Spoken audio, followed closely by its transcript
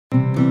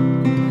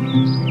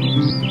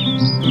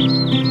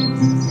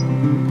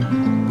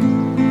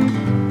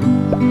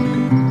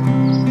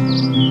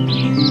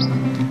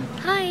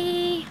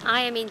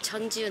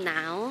Jeonju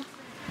now.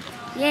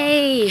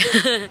 Yay!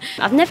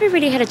 I've never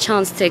really had a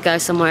chance to go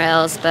somewhere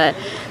else, but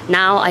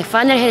now I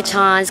finally had a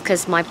chance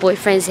because my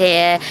boyfriend's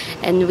here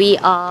and we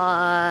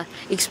are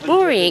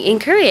exploring in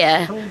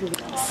Korea.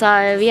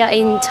 So we are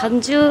in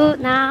Jeonju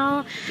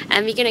now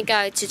and we're gonna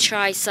go to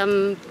try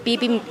some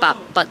bibimbap,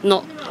 but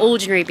not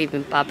ordinary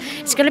bibimbap.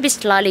 It's gonna be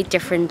slightly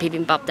different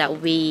bibimbap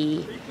that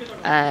we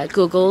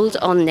googled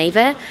on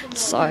Naver.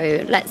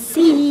 So let's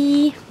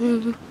see.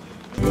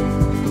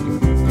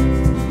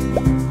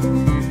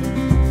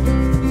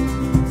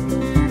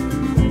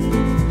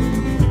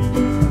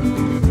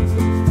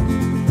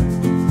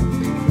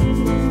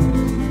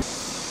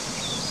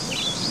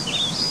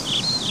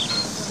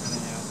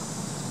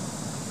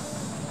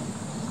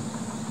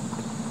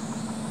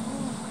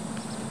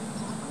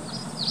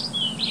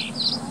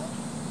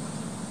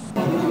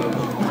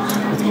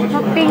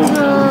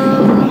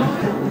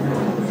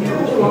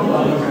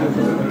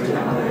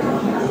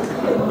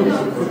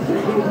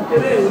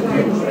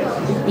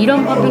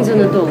 이런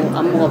팥빙수는 또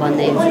안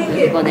먹어봤네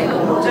이번에.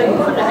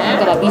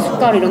 아까 막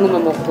미숫가루 이런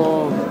것만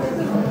먹고.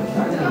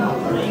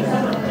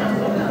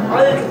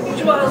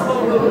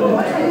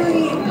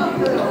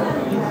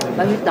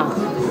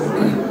 맛있다.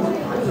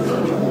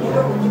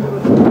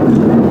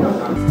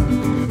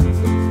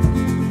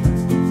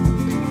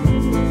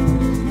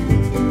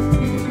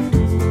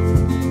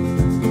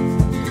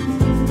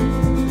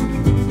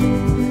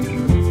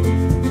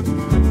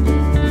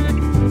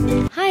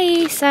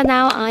 So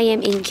now I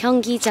am in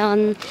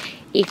Gyeonggijeon.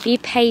 If you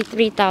pay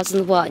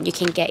 3,000 won, you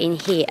can get in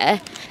here.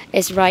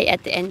 It's right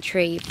at the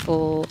entry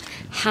for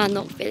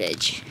Hanok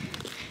village.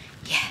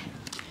 Yeah,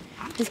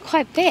 it's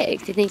quite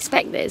big. Didn't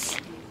expect this.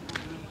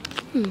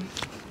 Okay.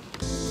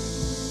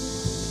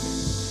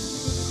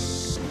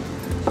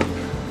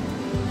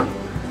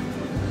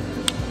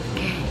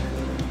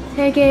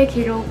 세계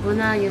기록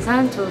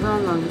문화유산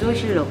조선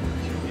왕조실록.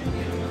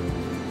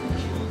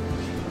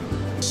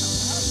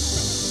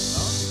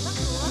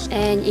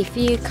 And if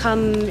you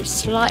come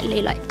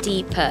slightly like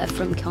deeper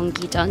from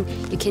Gyeonggijeon,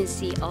 you can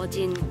see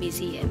Odin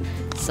Museum.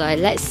 So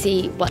let's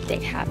see what they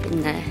have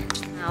in there.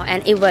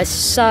 And it was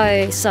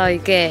so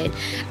good.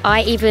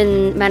 I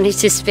even managed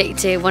to speak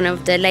to one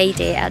of the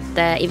lady at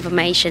the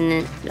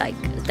information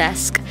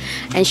desk,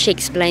 and she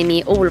explained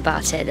me all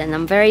about it. And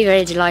I'm very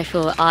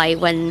delightful. I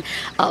went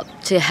up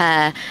to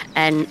her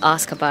and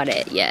asked about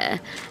it. Yeah.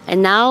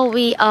 And now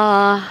we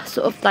are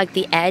sort of like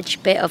the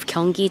edge bit of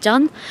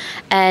Gyeonggijeon,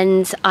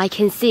 and I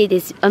can see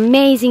this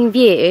amazing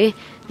view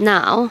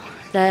now.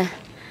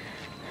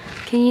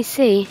 Can you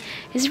see?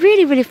 It's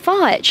really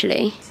far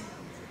actually.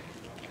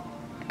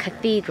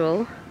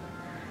 Cathedral,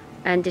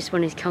 and this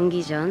one is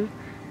Gyeonggijeon,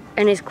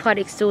 and it's quite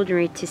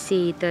extraordinary to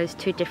see those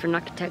two different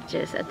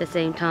architectures at the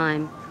same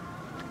time.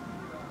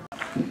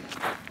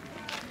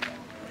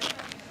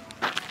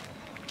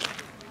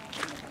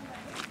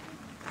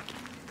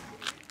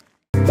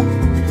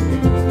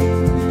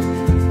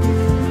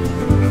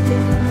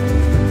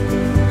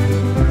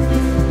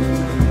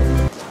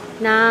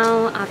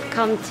 Now I've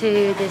come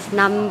to this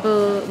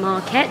Nambu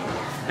market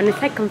on the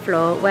second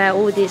floor where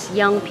all these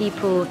young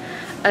people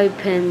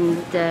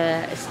open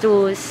the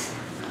stores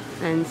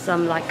and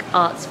some like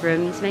arts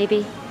rooms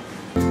maybe.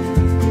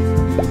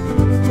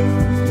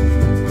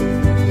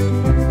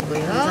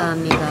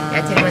 감사합니다.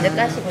 야채를 먼저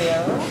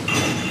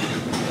까시고요.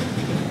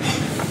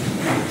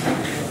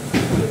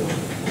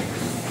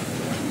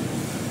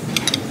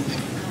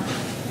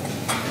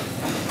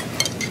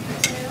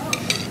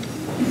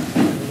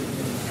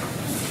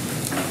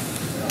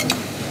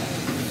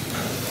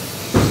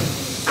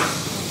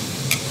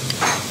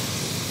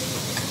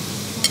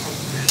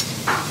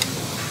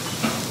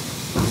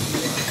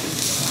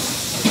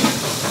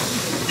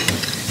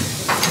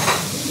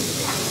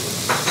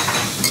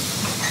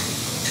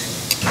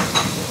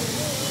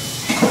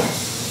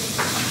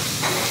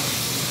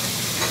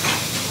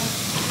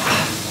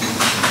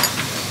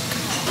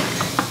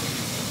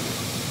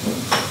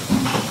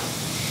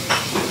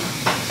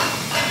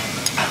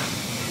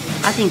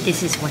 I think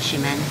this is what she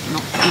meant,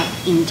 not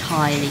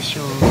entirely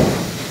sure.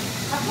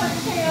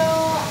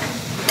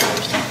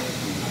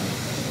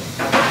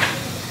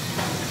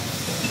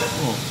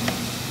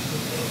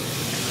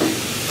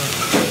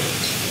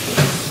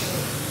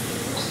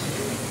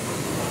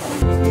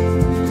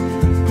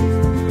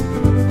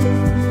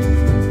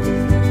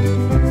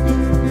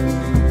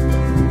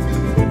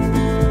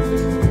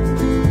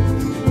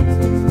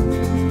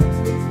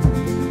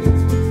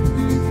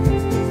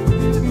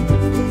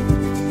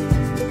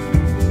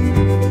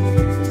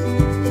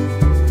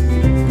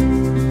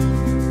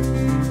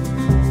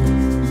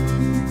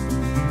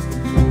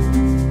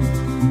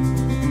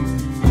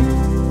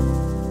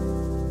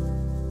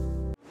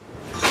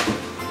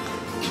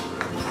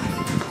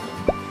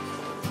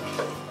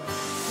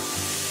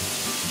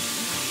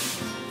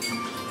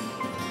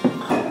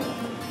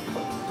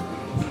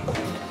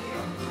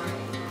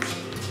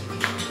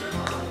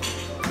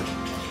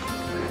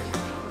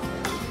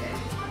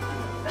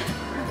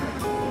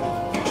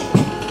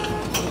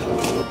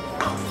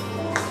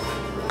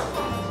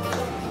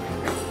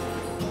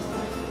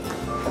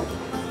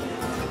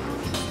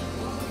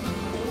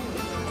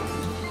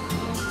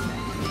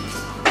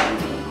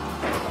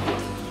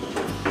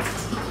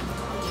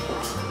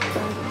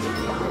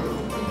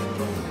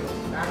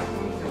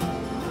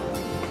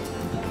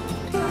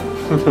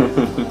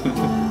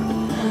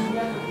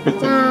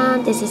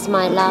 And this is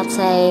my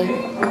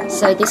latte.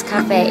 So this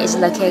cafe is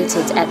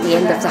located at the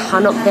end of the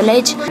Hanok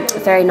village. A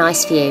very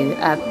nice view.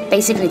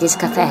 Basically this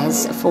cafe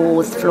has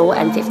 4th floor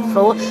and 5th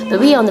floor, but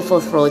we're on the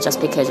 4th floor just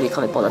because we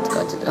can't bother to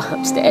go to the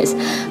upstairs.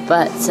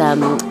 But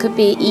could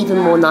be even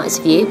more nice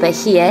view, but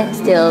here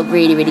still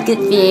really good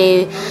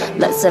view.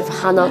 Lots of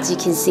Hanoks you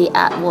can see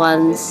at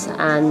once,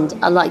 and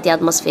I like the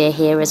atmosphere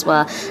here as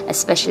well.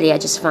 Especially I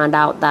just found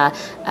out that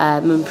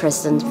Moon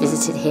President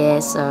visited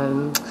here,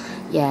 so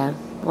yeah,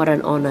 what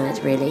an honor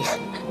really.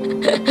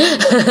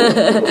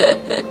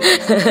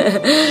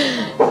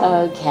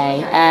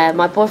 Okay,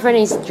 my boyfriend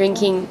is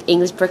drinking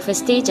English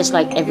breakfast tea, just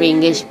like every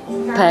English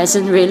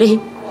person really.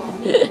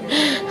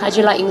 How do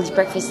you like English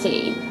breakfast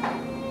tea?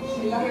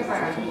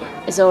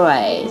 It's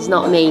alright, it's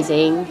not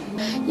amazing.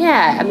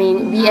 Yeah, I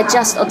mean, we are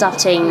just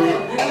adopting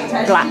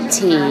black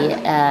tea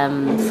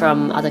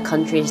from other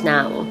countries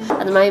now.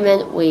 At the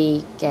moment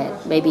we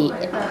get maybe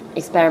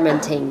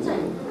experimenting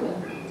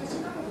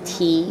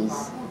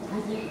teas.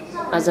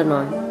 I don't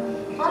know.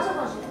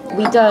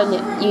 We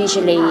don't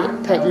usually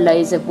put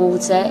loads of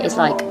water. It's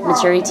like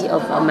majority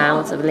of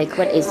amount of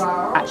liquid is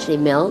actually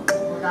milk.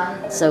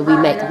 So we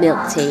make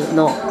milk tea,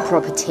 not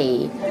proper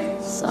tea.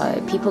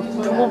 So people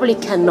probably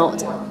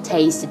cannot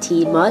taste the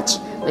tea much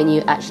when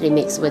you actually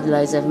mix with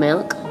loads of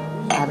milk.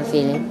 I have a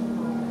feeling.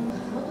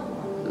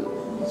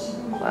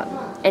 Well,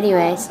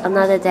 anyways,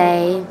 another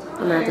day,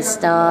 another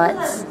start.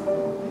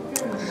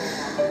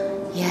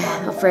 Yeah,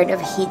 I'm afraid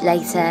of heat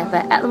later,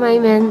 but at the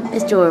moment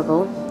it's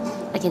durable.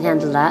 I can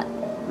handle that.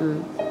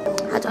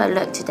 How do I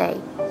look today?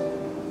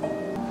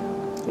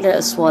 A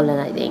little swollen,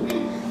 I think.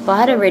 But I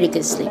had a really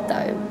good sleep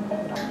though.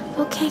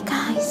 Okay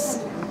guys,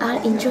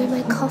 I'll enjoy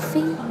my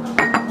coffee.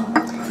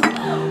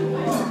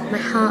 My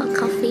hot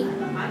coffee.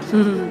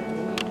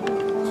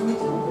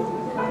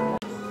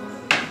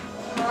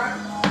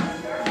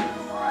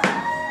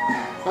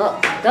 Oh,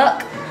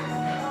 duck!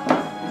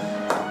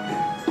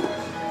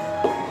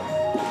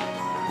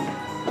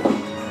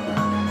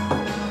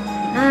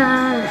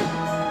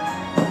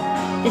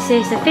 This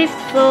is the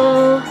 5th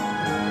floor.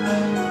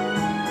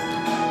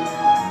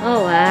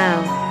 Oh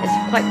wow,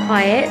 it's quite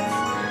quiet.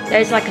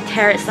 There's like a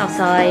terrace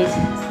outside.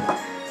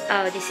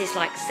 Oh, this is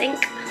like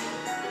sink.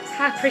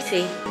 How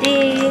pretty.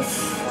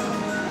 This.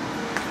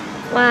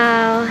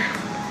 Wow.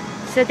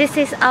 So this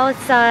is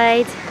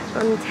outside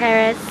on the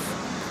terrace.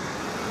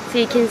 So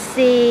you can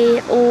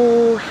see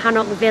all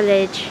Hanok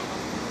village.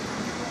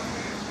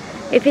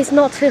 If it's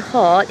not too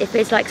hot, if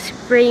it's like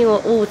spring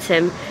or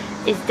autumn,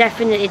 it's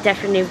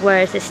definitely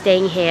worth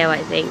staying here, I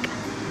think.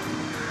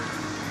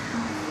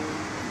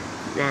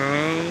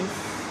 Nice.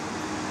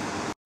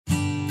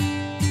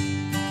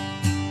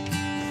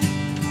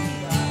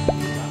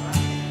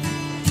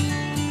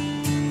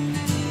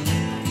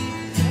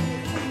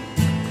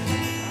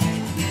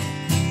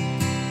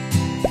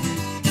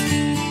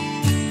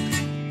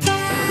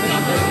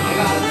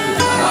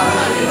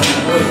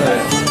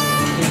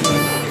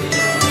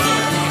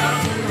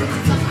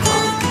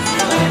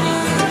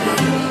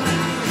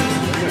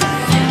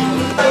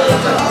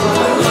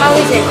 How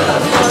is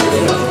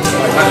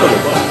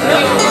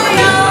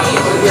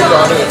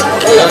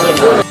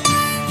it?